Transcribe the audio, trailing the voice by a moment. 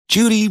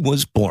Judy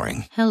was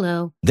boring.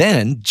 Hello.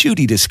 Then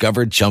Judy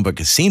discovered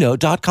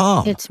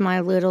ChumbaCasino.com. It's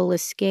my little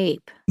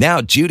escape. Now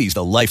Judy's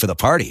the life of the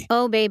party.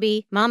 Oh,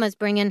 baby, mama's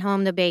bringing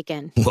home the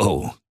bacon.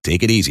 Whoa,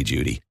 take it easy,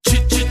 Judy.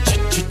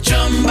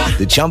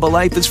 The Chumba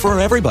life is for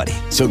everybody.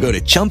 So go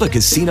to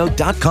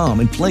ChumbaCasino.com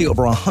and play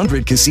over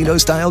 100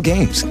 casino-style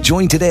games.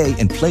 Join today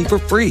and play for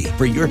free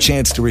for your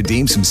chance to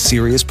redeem some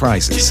serious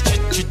prizes.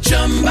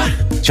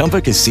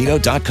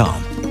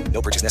 ChumbaCasino.com.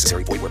 No purchase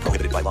necessary. Void where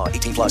prohibited by law.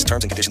 18 plus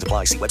terms and conditions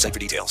apply. See website for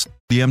details.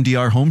 The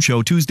MDR Home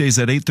Show, Tuesdays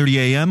at 8:30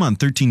 a.m. on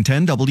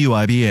 1310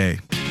 WIBA.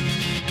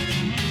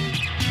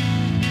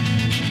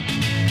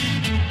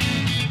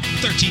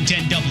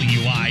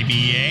 1310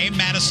 WIBA,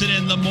 Madison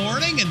in the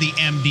morning, and the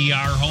MDR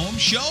Home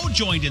Show,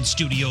 joined in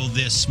studio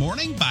this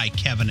morning by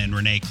Kevin and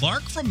Renee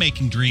Clark from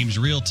Making Dreams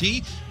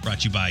Realty, brought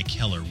to you by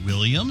Keller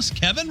Williams.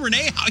 Kevin,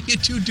 Renee, how you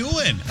two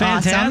doing?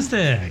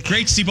 Fantastic.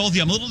 Great to see both of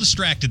you. I'm a little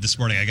distracted this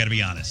morning, I got to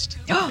be honest.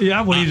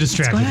 Yeah, what are you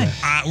distracted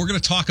with? We're going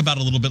to talk about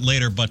it a little bit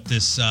later, but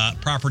this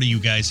property you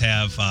guys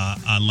have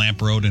on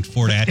Lamp Road in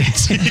Fort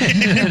Atkins.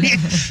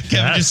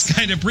 Kevin just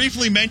kind of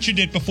briefly mentioned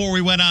it before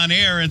we went on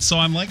air, and so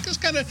I'm like just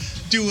kind of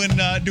doing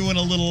a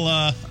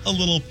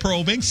little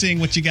probing, seeing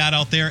what you got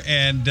out there,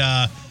 and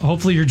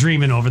hopefully you're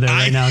dreaming over there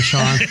right now,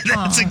 Sean.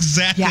 That's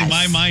exactly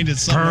my mind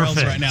is somewhere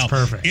else right now.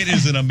 Perfect. It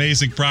is an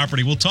amazing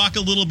property. We'll talk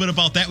a little bit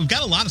about that. We've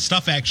got a lot of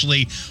stuff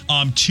actually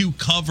to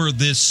cover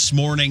this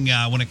morning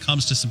when it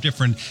comes to some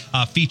different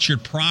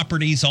featured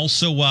properties.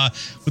 Also,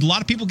 with a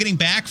lot of people getting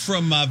back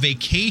from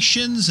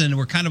vacations, and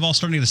we're kind of all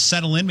starting to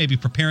settle in, maybe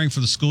preparing for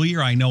the school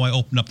year. I know I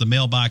opened up the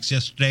mailbox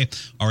yesterday.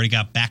 Already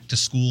got back to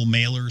school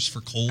mailers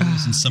for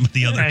Kohl's and some of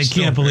the other. I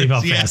can't believe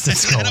how fast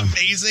it's going. Isn't that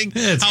amazing?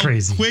 It's how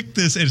crazy. Quick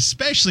this, and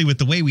especially with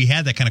the way we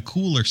had that kind of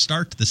cooler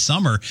start to the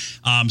summer.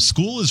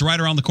 School is right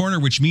around the corner,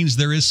 which means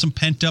there is some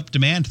pent up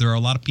demand. There are a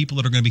lot of people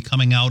that are going to be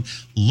coming out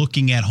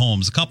looking at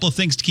homes. A couple of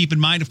things to keep in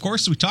mind, of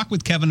course. We talk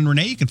with Kevin and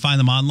Renee. You can find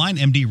them online,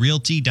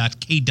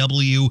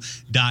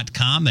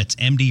 mdrealty.kw.com. That's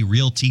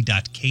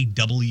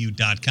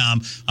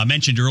mdrealty.kw.com. I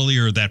mentioned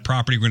earlier that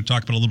property we're going to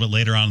talk about a little bit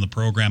later on in the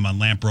program on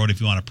Lamp Road. If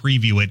you want to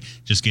preview it,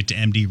 just get to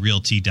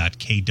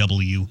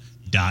mdrealty.kw.com.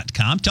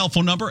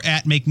 Telephone number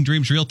at Making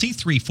Dreams Realty,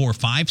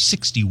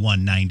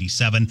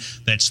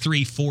 345-6197. That's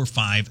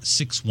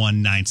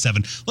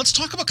 345-6197. Let's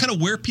talk about kind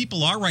of where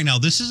people are right now.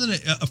 This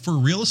is for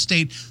real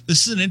estate.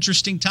 This is an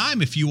interesting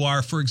time. If you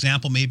are, for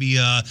example, maybe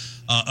a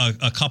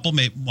couple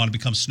may want to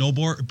become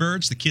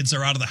snowbirds. The kids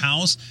are out of the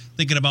house,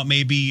 thinking about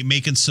maybe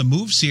making some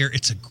moves here.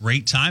 It's a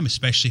great time,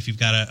 especially if you've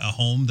got a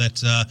home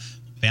that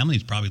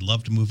families probably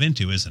love to move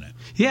into, isn't it?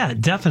 Yeah,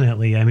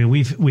 definitely. I mean,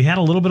 we had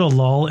a little bit of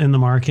lull in the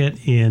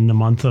market in the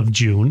month of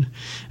June.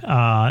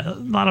 A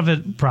lot of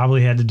it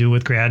probably had to do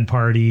with grad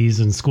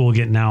parties and school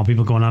getting out,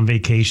 people going on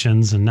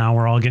vacations, and now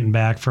we're all getting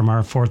back from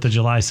our 4th of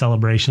July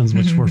celebrations,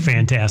 which were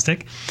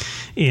fantastic.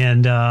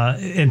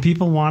 And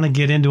people want to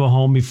get into a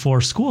home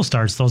before school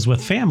starts, those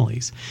with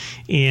families.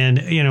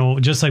 And,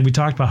 just like we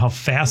talked about how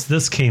fast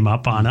this came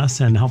up on us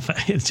and how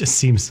it just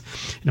seems,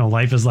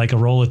 life is like a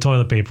roll of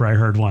toilet paper, I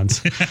heard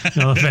once.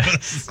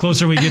 The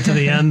closer we get to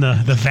the end,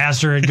 the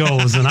faster it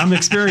goes. And I'm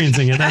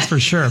experiencing it, that's for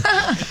sure.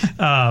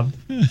 But,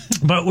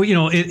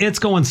 it's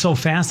going so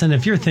fast. And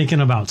if you're thinking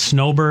about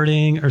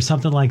snowbirding or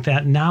something like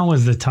that, now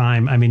is the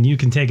time. I mean, you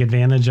can take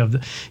advantage of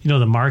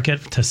the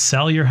market to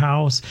sell your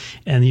house,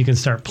 and you can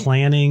start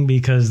planning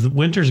because the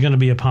winter's going to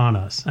be upon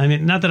us. I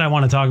mean, not that I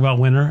want to talk about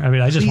winter. I mean,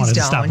 I just wanted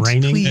to stop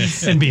raining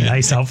and be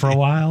nice out for a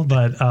while.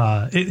 But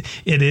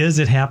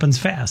it happens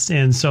fast.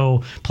 And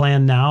so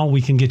plan now.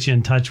 We can get you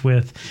in touch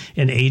with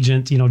an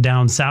agent,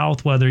 down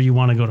south, whether you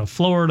want to go to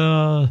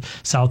Florida,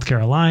 South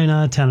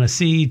Carolina,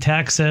 Tennessee,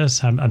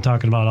 Texas. I'm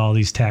talking about all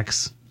these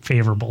tax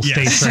favorable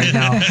states right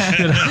now.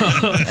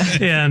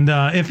 And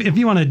if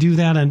you want to do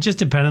that, and just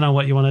depending on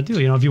what you want to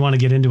do, if you want to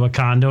get into a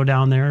condo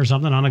down there or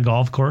something on a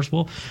golf course,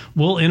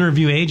 we'll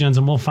interview agents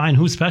and we'll find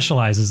who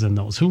specializes in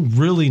those, who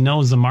really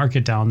knows the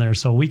market down there,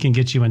 so we can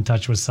get you in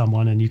touch with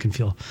someone and you can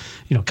feel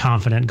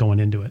confident going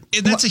into it.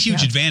 And that's a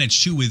huge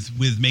advantage too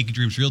with Making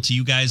Dreams Realty.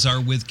 You guys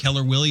are with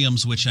Keller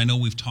Williams, which I know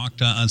we've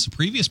talked on some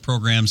previous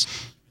programs.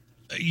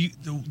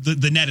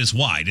 The net is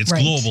wide. It's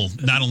global,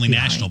 not only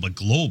national, but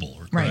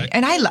global. Right.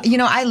 And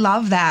I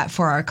love that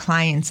for our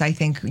clients. I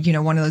think,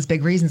 one of those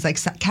big reasons, like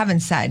Kevin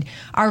said,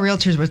 our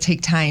realtors will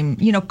take time,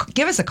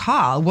 give us a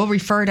call. We'll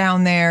refer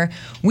down there.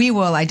 We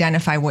will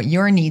identify what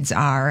your needs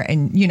are.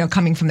 And,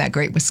 coming from that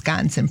great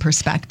Wisconsin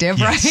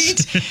perspective,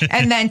 right?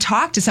 And then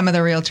talk to some of the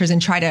realtors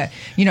and try to,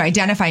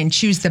 identify and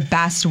choose the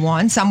best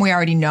one. Some we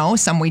already know,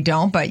 some we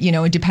don't, but,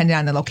 depending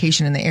on the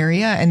location in the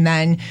area. And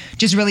then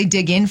just really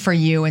dig in for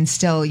you and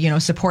still,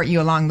 support you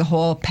along the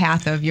whole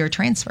path of your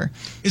transfer.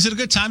 Is it a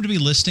good time to be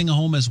listing a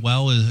home as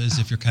well, as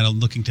if you're kind of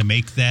looking to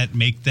make that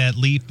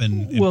leap?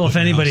 And well, if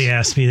anybody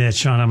asks me that,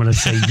 Sean, I'm going to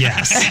say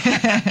yes,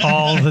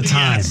 all the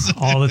time,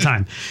 all the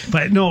time.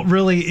 But no,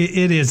 really,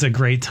 it is a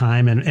great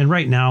time. And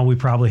right now we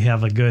probably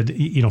have a good,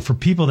 for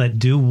people that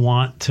do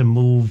want to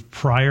move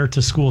prior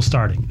to school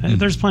starting.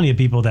 There's plenty of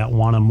people that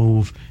want to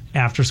move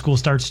after school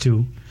starts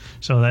too.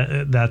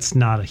 So that's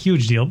not a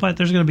huge deal, but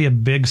there's going to be a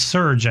big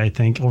surge, I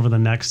think, over the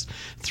next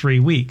 3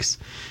 weeks,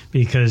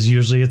 because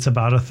usually it's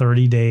about a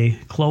 30-day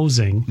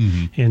closing.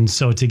 Mm-hmm. And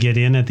so to get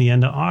in at the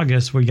end of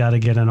August, we got to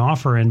get an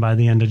offer in by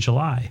the end of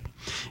July.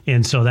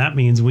 And so that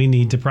means we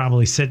need to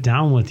probably sit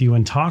down with you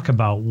and talk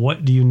about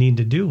what do you need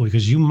to do,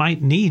 because you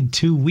might need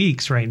 2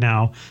 weeks right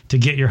now to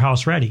get your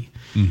house ready.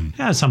 Mm-hmm.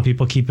 Yeah, some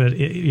people keep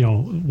it,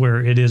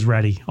 where it is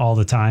ready all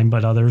the time,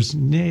 but others,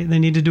 they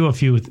need to do a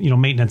few,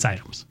 maintenance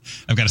items.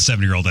 I've got a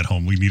 7-year-old at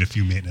home. We need a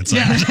few maintenance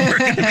items.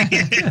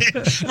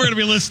 We're going to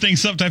be listening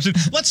sometime soon.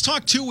 Let's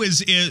talk too. We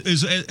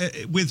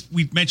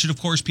mentioned,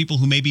 of course, people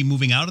who may be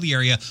moving out of the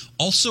area.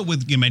 Also,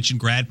 you mentioned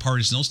grad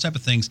parties and those type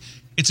of things.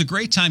 It's a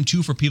great time,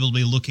 too, for people to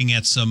be looking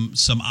at some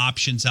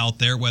options out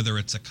there, whether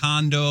it's a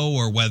condo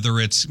or whether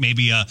it's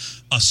maybe a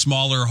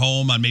smaller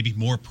home on maybe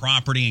more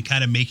property, and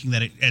kind of making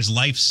that, as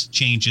life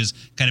changes,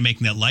 kind of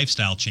making that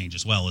lifestyle change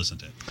as well,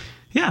 isn't it?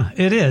 Yeah,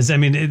 it is. I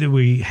mean,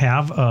 we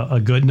have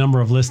a good number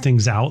of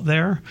listings out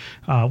there.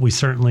 We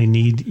certainly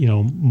need,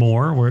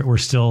 more. We're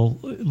still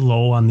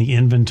low on the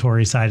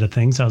inventory side of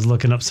things. I was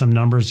looking up some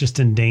numbers just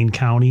in Dane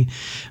County.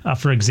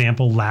 For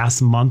example,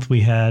 last month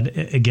we had,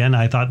 again,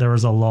 I thought there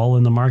was a lull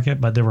in the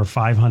market, but there were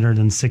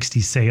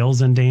 560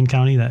 sales in Dane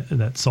County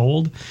that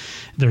sold.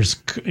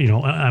 There's,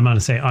 I'm going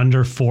to say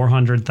under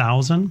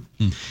 400,000.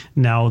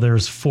 Now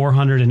there's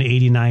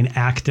 489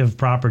 active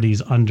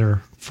properties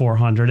under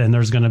 400, and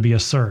there's going to be a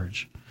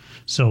surge.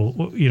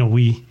 So,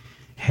 we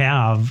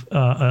have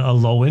a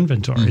low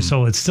inventory. Mm-hmm.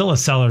 So it's still a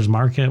seller's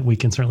market. We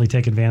can certainly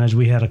take advantage.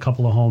 We had a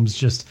couple of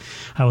homes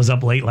I was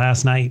up late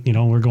last night.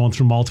 We're going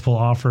through multiple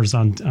offers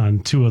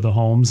on 2 of the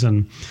homes,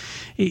 and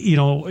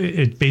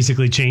it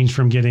basically changed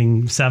from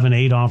getting 7,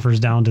 8 offers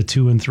down to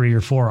 2 and 3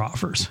 or 4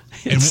 offers.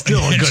 It's still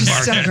a good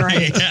market. So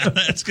great. Yeah,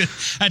 that's good.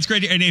 That's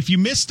great. And if you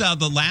missed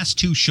the last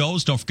 2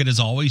 shows, don't forget,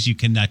 as always, you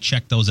can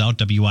check those out,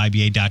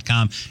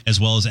 WIBA.com, as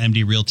well as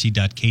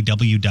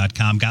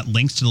mdrealty.kw.com. Got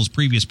links to those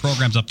previous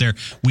programs up there.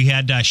 We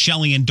had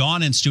Shelly and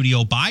Dawn in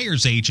studio,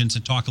 buyer's agents,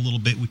 and we talked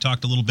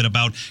a little bit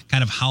about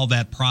kind of how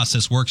that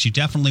process works. You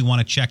definitely want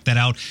to check that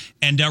out.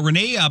 And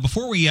Renee,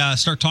 before we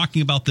start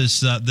talking about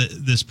this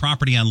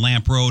property on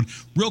Lamp Road,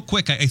 real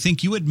quick, I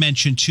think you had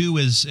mentioned too,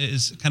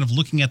 is kind of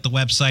looking at the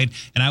website,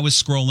 and I was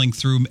scrolling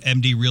through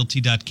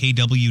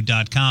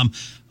mdrealty.kw.com.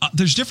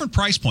 There's different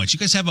price points. You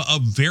guys have a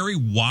very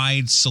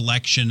wide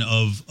selection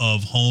of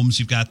homes.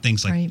 You've got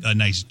things like a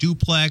nice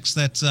duplex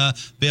that's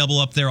available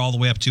up there, all the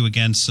way up to,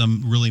 again,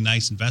 some really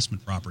nice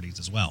investment properties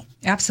as well.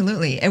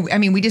 Absolutely. I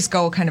mean, we just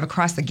go kind of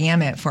across the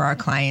gamut for our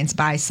clients: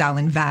 buy, sell,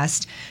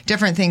 invest,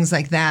 different things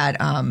like that.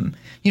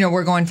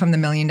 We're going from the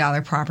 $1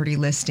 million property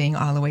listing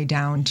all the way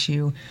down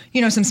to,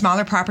 some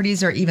smaller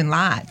properties or even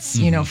lots,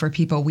 for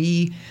people.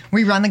 We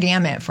run the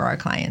gamut for our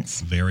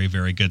clients. Very,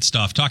 very good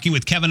stuff. Talking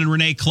with Kevin and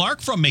Renee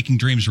Clark from Making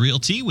Dreams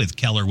Realty with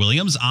Keller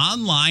Williams.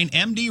 Online,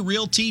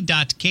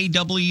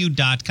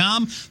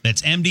 mdrealty.kw.com.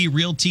 That's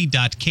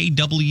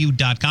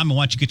mdrealty.kw.com. I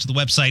want you to get to the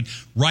website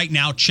right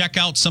now. Check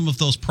out some of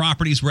those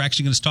properties. We're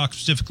actually going to talk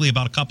specifically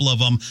about a couple of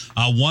them.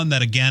 One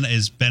that, again,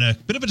 has been a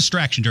bit of a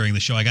distraction during the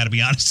show, I got to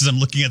be honest, as I'm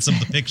looking at some of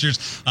the pictures.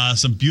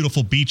 Some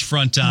beautiful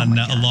beachfront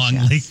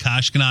along Lake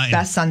Koshkonong.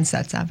 Best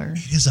sunsets ever.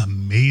 It is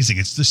amazing.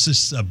 It's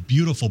just a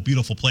beautiful,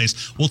 beautiful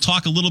place. We'll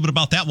talk a little bit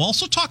about that. We'll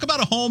also talk about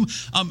a home.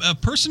 A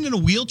person in a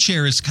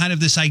wheelchair is kind of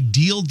this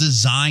ideal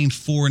design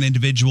for an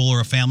individual or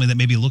a family that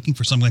may be looking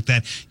for something like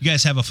that. You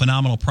guys have a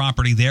phenomenal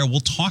property there.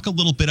 We'll talk a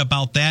little bit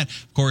about that,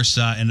 of course,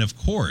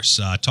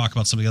 talk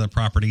about some of the other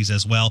properties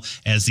as well,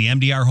 as the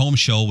MDR Home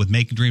Show with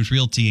Making Dreams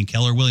Realty and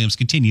Keller Williams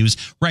continues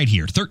right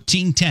here,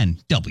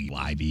 1310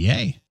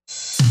 WIBA.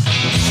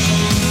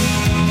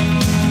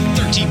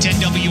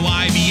 1310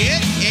 WIBA.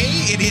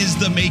 It is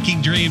the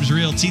Making Dreams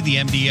Realty, the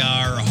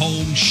MDR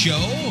Home Show,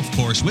 of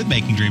course, with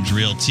Making Dreams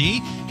Realty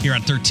here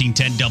on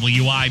 1310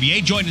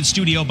 WIBA. Joined in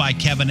studio by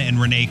Kevin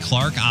and Renee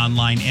Clark.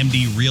 Online,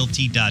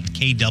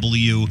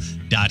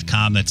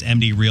 mdrealty.kw.com. That's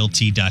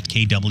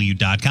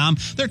mdrealty.kw.com.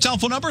 Their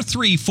telephone number,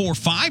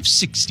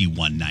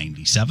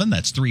 345-6197.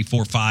 That's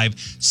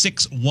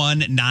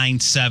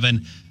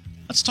 345-6197.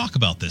 Let's talk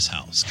about this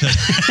house.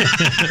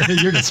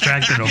 You're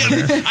distracted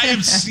over there.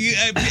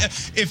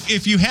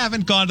 If you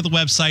haven't gone to the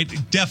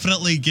website,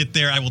 definitely get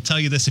there. I will tell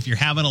you this: if you're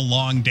having a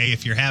long day,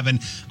 if you're having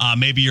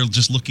maybe you're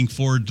just looking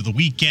forward to the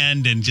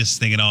weekend and just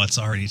thinking, it's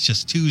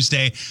just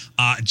Tuesday.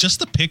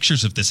 Just the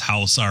pictures of this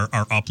house are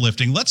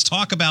uplifting. Let's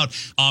talk about.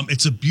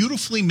 It's a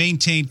beautifully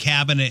maintained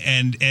cabin,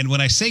 and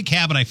when I say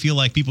cabin, I feel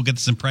like people get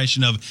this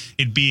impression of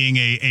it being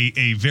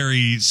a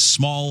very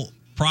small.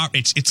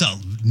 It's a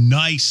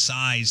nice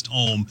sized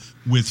home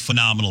with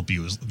phenomenal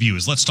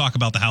views. Let's talk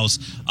about the house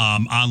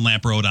on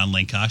Lamp Road on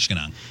Lake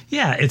Koshkonong.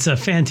 Yeah, it's a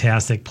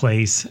fantastic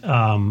place.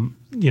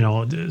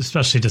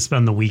 Especially to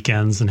spend the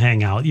weekends and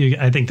hang out.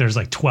 I think there's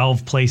like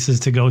 12 places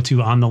to go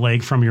to on the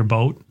lake from your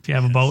boat, if you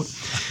have a boat.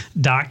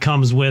 Dock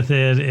comes with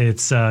it.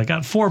 It's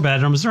got 4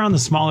 bedrooms. They're on the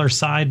smaller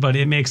side, but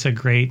it makes a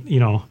great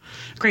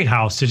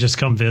house to just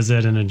come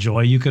visit and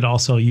enjoy. You could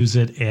also use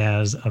it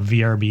as a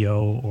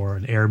VRBO or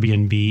an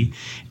Airbnb,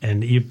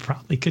 and you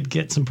probably could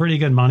get some pretty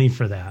good money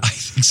for that. I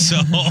think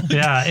so.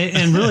 Yeah,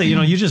 and really,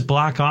 you just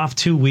block off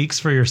 2 weeks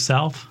for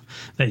yourself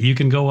that you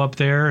can go up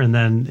there, and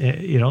then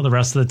the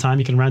rest of the time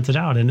you can rent it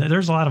out. And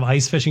there's a lot of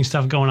ice fishing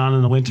stuff going on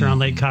in the winter on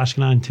Lake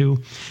Koshkonong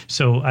too.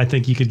 So I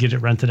think you could get it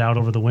rented out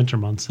over the winter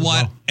months as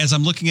well. As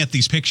I'm looking at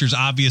these pictures,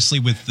 obviously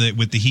with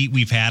the heat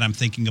we've had, I'm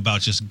thinking about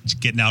just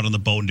getting out on the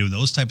boat and doing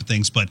those type of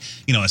things. But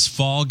as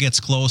fall gets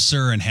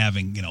closer and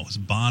having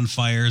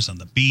bonfires on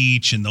the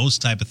beach and those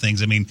type of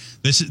things, I mean,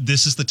 this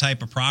is the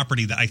type of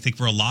property that I think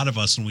for a lot of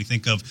us, when we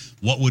think of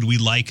what would we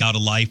like out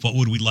of life, what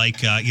would we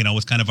like,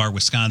 with kind of our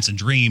Wisconsin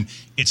dream,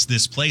 it's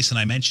this place. And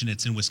I mentioned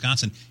it's in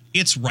Wisconsin.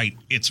 It's right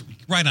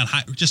on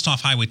just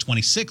off Highway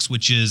 26,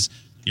 which is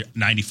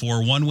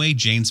 94 one way,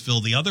 Janesville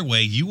the other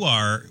way. You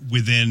are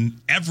within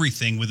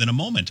everything within a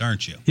moment,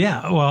 aren't you?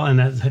 Yeah, well,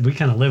 and we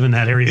kind of live in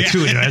that area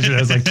too.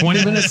 It's like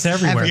 20 minutes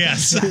everywhere.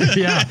 Yes.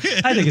 Yeah,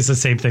 I think it's the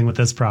same thing with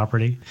this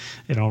property.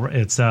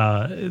 It's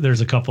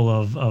there's a couple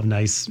of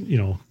nice,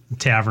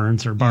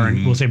 taverns or bar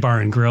and we'll say bar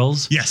and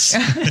grills. Yes.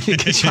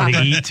 Get you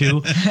to eat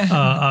too,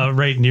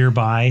 right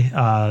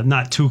nearby.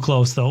 Not too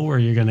close though, where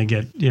you're going to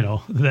get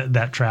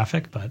that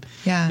traffic. But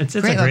yeah, it's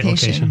a great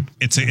location.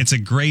 It's a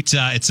great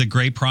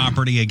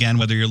property. Again,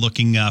 whether you're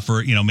looking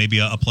for maybe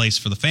a place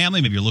for the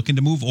family, maybe you're looking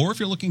to move, or if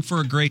you're looking for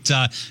a great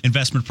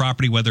investment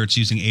property, whether it's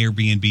using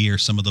Airbnb or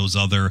some of those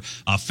other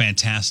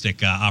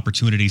fantastic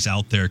opportunities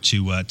out there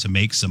to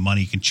make some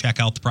money, you can check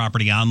out the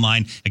property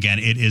online. Again,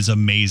 it is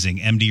amazing.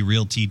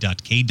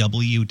 mdrealty.kw.com.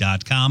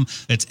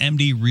 That's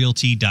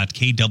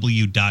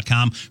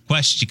mdrealty.kw.com.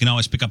 Questions, you can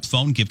always pick up the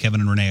phone, give Kevin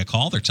and Renee a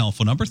call. Their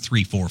telephone number,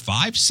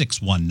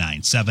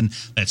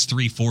 345-6197. That's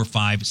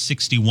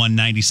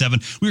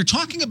 345-6197. We were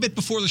talking a bit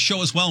before the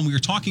show as well, and we were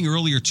talking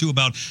earlier, too,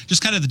 about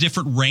just kind of the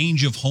different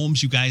range of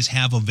homes you guys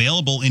have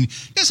available. And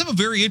you guys have a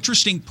very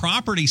interesting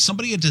property.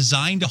 Somebody had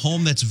designed a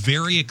home that's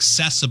very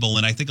accessible,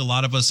 and I think a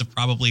lot of us have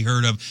probably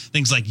heard of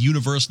things like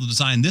universal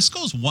design. This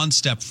goes one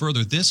step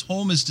further. This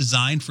home is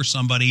designed for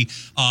somebody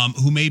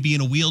who may be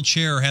in a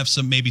wheelchair or have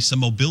some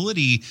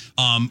mobility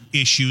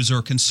issues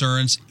or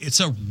concerns. It's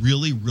a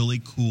really, really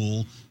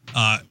cool,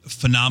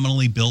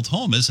 phenomenally built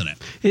home, isn't it?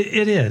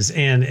 It is,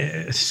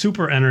 and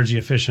super energy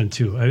efficient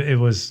too. It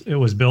was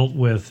built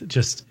with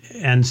just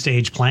end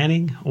stage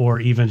planning, or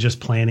even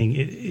just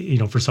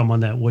planning, for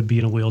someone that would be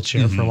in a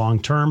wheelchair for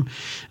long term.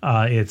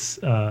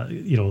 It's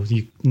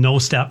no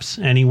steps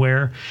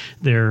anywhere.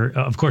 There,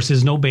 of course,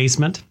 is no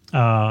basement.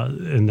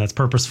 And that's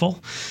purposeful,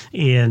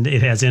 and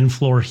it has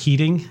in-floor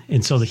heating,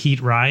 and so the heat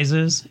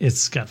rises.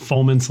 It's got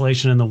foam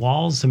insulation in the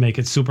walls to make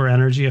it super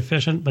energy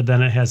efficient, but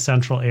then it has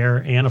central air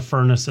and a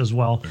furnace as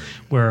well,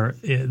 where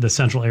the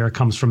central air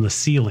comes from the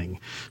ceiling,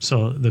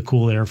 so the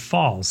cool air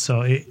falls.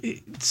 So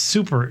it's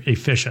super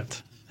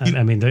efficient.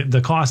 I mean,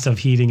 the cost of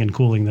heating and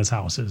cooling this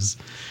house is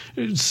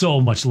so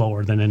much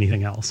lower than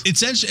anything else.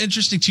 It's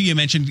interesting too. You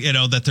mentioned,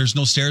 that there's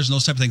no stairs, no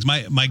type of things.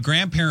 My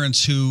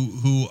grandparents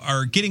who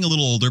are getting a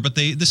little older, but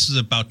this is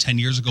about 10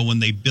 years ago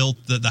when they built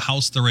the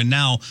house they're in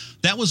now.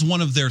 That was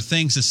one of their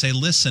things to say,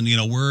 listen,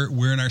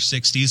 we're in our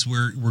 60s,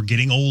 we're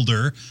getting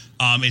older.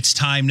 It's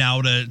time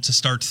now to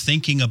start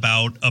thinking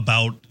about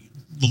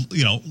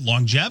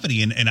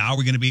longevity and how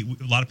we're going to be.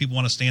 A lot of people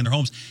want to stay in their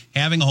homes.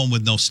 Having a home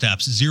with no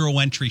steps, zero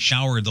entry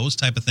shower, those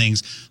type of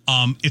things.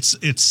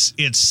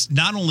 It's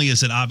not only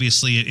is it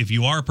obviously, if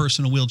you are a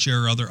person in a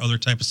wheelchair or other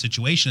type of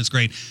situation, it's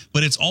great,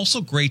 but it's also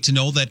great to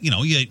know that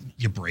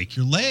you break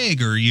your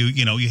leg or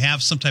you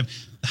have some type.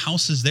 The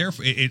house is there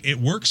for it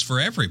works for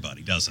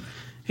everybody, doesn't it?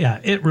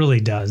 Yeah, it really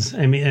does.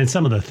 I mean, and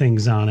some of the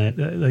things on it,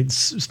 like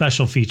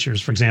special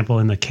features, for example,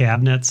 in the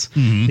cabinets,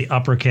 the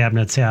upper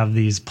cabinets have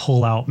these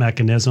pull-out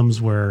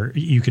mechanisms where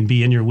you can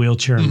be in your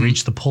wheelchair and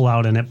reach the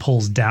pull-out, and it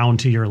pulls down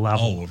to your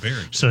level. Oh,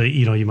 very. So,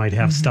 you might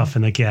have stuff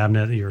in the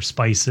cabinet, your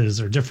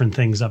spices or different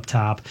things up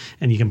top,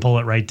 and you can pull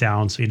it right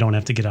down so you don't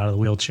have to get out of the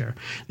wheelchair.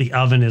 The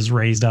oven is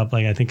raised up,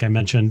 like I think I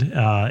mentioned,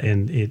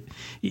 and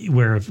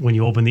when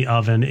you open the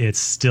oven, it's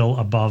still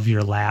above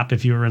your lap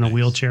if you were in a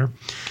wheelchair.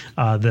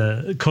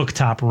 The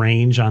cooktop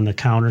range on the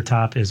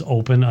countertop is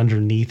open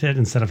underneath it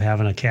instead of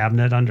having a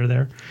cabinet under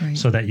there,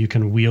 so that you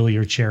can wheel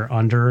your chair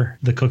under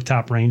the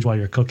cooktop range while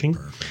you're cooking.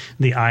 Perfect.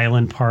 The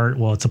island part,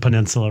 well, it's a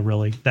peninsula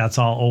really. That's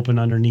all open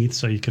underneath,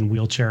 so you can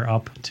wheelchair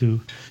up to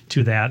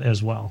that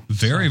as well.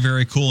 Very,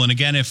 very cool. And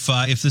again, if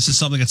this is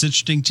something that's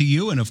interesting to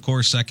you, and of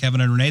course, Kevin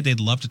and Renee, they'd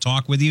love to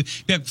talk with you.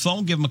 If you have a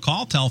phone, give them a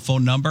call.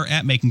 Telephone number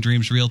at Making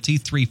Dreams Realty,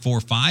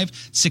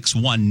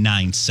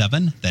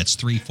 345-6197. That's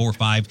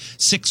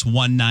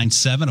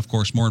 345-6197. Of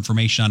course, more information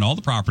information on all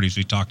the properties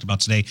we talked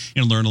about today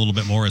and learn a little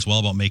bit more as well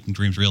about Making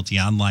Dreams Realty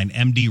online,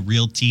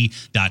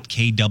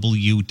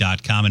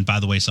 mdrealty.kw.com. And by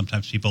the way,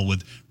 sometimes people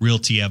with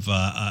realty have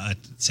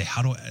say,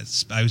 how do I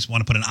always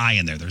want to put an I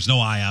in there. There's no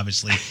I,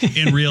 obviously.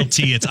 In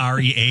realty, it's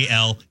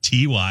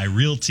REALTY,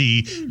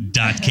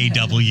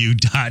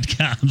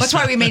 realty.kw.com. That's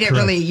why we made it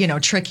really,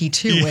 tricky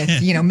too with,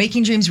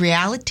 Making Dreams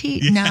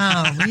Reality.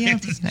 No,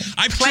 realty.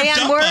 I've Play tripped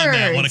on up words. on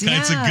that one.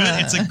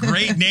 It's a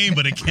great name,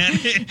 but it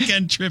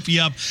can trip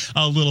you up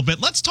a little bit.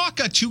 Let's talk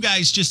to you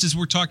guys just as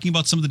we're talking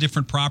about some of the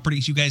different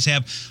properties you guys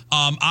have.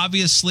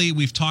 Obviously,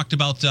 we've talked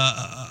about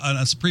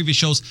on some previous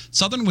shows,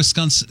 Southern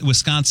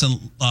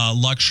Wisconsin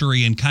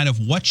luxury and kind of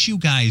what you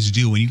guys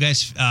do. And you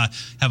guys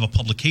have a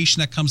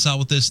publication that comes out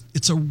with this.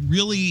 It's a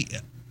really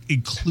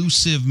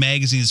inclusive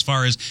magazine as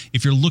far as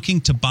if you're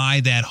looking to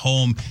buy that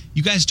home.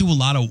 You guys do a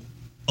lot of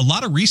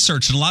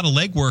research and a lot of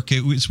legwork.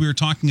 As we were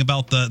talking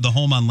about the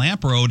home on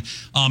Lamp Road,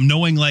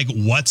 knowing like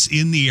what's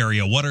in the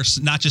area, what are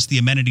not just the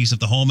amenities of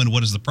the home and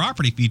what is the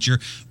property feature,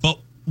 but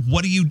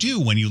what do you do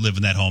when you live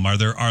in that home? Are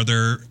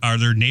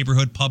there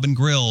neighborhood pub and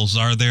grills?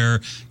 Are there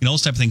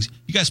those type of things?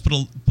 You guys put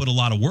a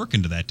lot of work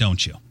into that,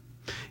 don't you?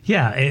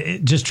 Yeah,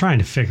 just trying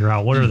to figure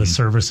out what are the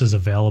services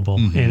available.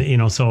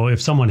 And, so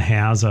if someone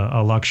has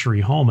a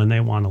luxury home and they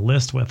want to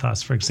list with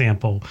us, for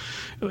example,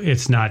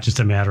 it's not just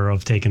a matter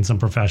of taking some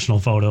professional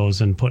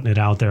photos and putting it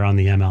out there on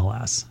the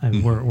MLS.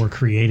 And we're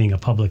creating a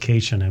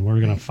publication and we're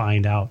going to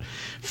find out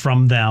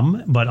from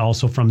them, but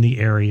also from the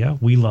area.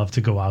 We love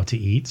to go out to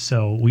eat.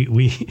 So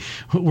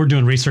we're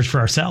doing research for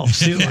ourselves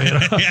too. Yeah,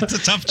 it's a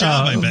tough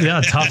job, I bet.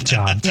 Yeah, tough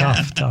job.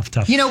 Tough.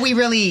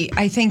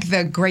 I think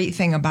the great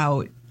thing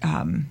about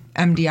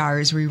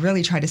MDRs, we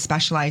really try to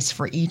specialize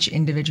for each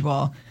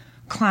individual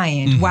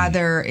client,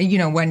 whether,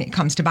 when it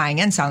comes to buying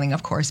and selling,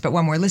 of course, but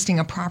when we're listing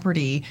a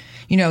property,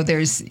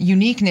 there's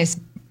uniqueness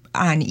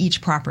on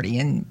each property,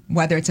 and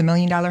whether it's $1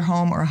 million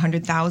home or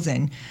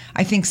 $100,000,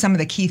 I think some of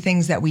the key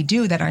things that we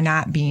do that are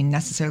not being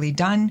necessarily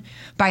done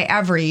by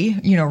every,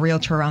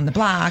 realtor around the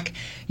block,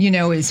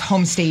 is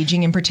home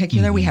staging in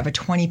particular. We have a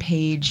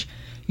 20-page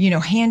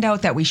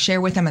handout that we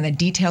share with them and the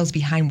details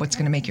behind what's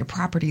going to make your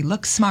property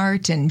look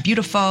smart and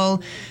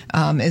beautiful,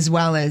 as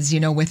well as,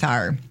 with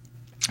our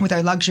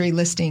luxury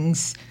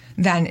listings.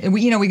 Then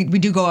we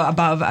do go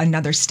above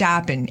another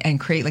step and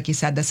create, like you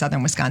said, the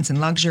Southern Wisconsin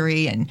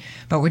luxury,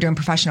 but we're doing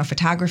professional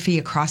photography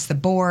across the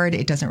board.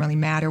 It doesn't really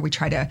matter. We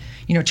try to,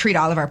 treat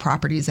all of our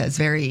properties as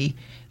very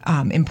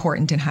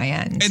important and high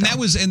end. And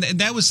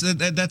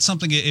that's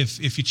something.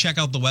 If you check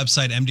out the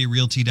website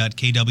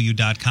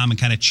mdrealty.kw.com and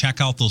kind of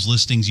check out those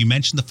listings, you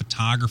mentioned the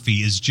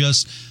photography is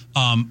just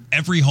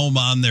every home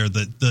on there.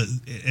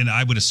 And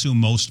I would assume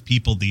most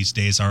people these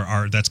days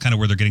are that's kind of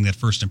where they're getting that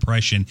first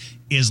impression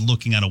is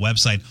looking on a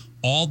website.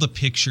 All the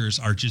pictures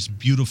are just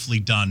beautifully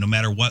done, no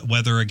matter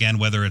whether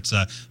it's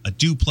a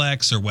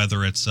duplex or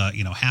whether it's a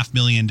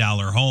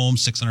 $500,000 home,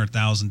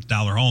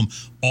 $600,000 home.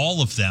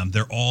 All of them,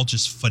 they're all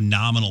just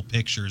phenomenal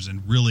pictures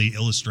and really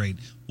illustrate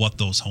what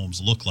those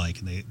homes look like,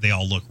 and they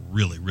all look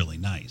really, really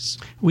nice.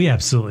 We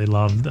absolutely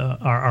love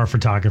our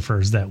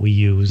photographers that we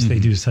use. They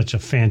do such a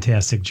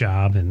fantastic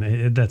job,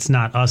 and that's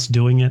not us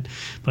doing it,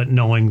 but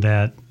knowing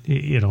that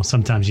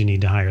sometimes you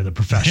need to hire the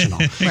professional.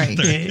 Right.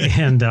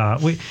 And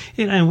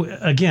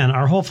again,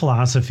 our whole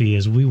philosophy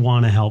is we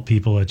want to help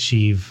people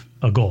achieve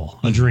a goal,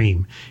 a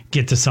dream,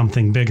 get to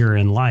something bigger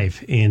in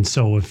life. And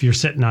so if you're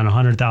sitting on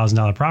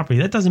 $100,000 property,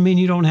 that doesn't mean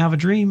you don't have a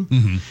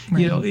dream.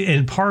 Right.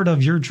 And part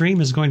of your dream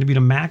is going to be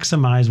to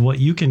maximize what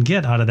you can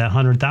get out of that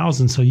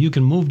 $100,000 so you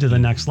can move to the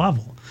next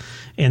level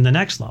and the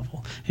next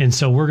level. And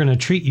so we're going to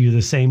treat you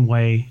the same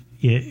way,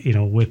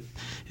 with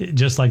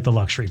just like the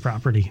luxury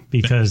property,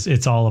 because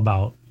it's all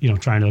about,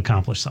 trying to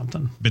accomplish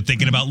something. Been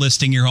thinking about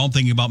listing your home,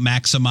 thinking about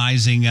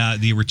maximizing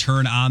the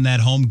return on that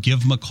home, give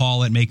them a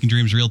call at Making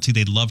Dreams Realty.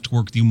 They'd love to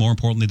work with you. More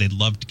importantly, they'd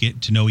love to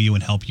get to know you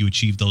and help you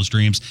achieve those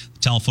dreams. The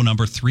telephone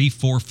number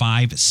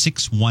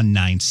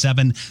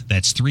 345-6197.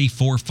 That's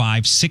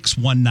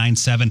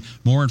 345-6197.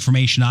 More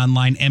information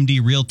online,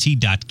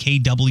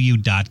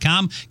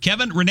 mdrealty.kw.com.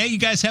 Kevin, Renee, you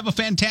guys have a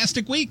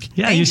fantastic week.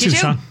 Yeah, you too,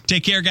 Sean.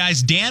 Take care,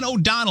 guys. Dan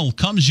O'Donnell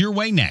comes your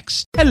way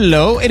next.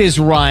 Hello, it is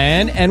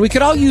Ryan, and we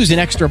could all use an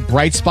extra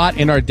bright spot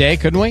in our day,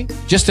 couldn't we?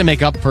 Just to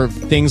make up for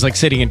things like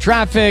sitting in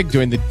traffic,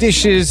 doing the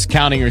dishes,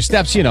 counting your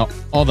steps,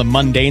 all the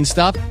mundane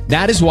stuff.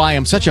 That is why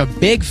I'm such a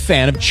big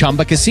fan of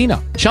Chumba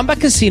Casino. Chumba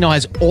Casino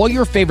has all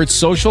your favorite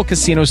social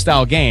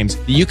casino-style games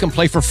that you can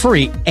play for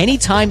free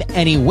anytime,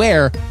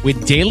 anywhere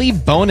with daily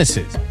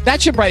bonuses. That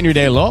should brighten your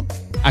day a little.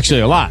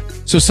 Actually, a lot.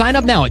 So sign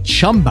up now at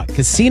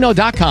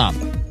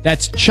ChumbaCasino.com.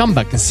 That's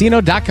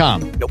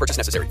ChumbaCasino.com. No purchase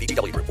necessary.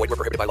 VGW Group. Void where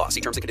prohibited by law. See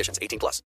terms and conditions. 18+.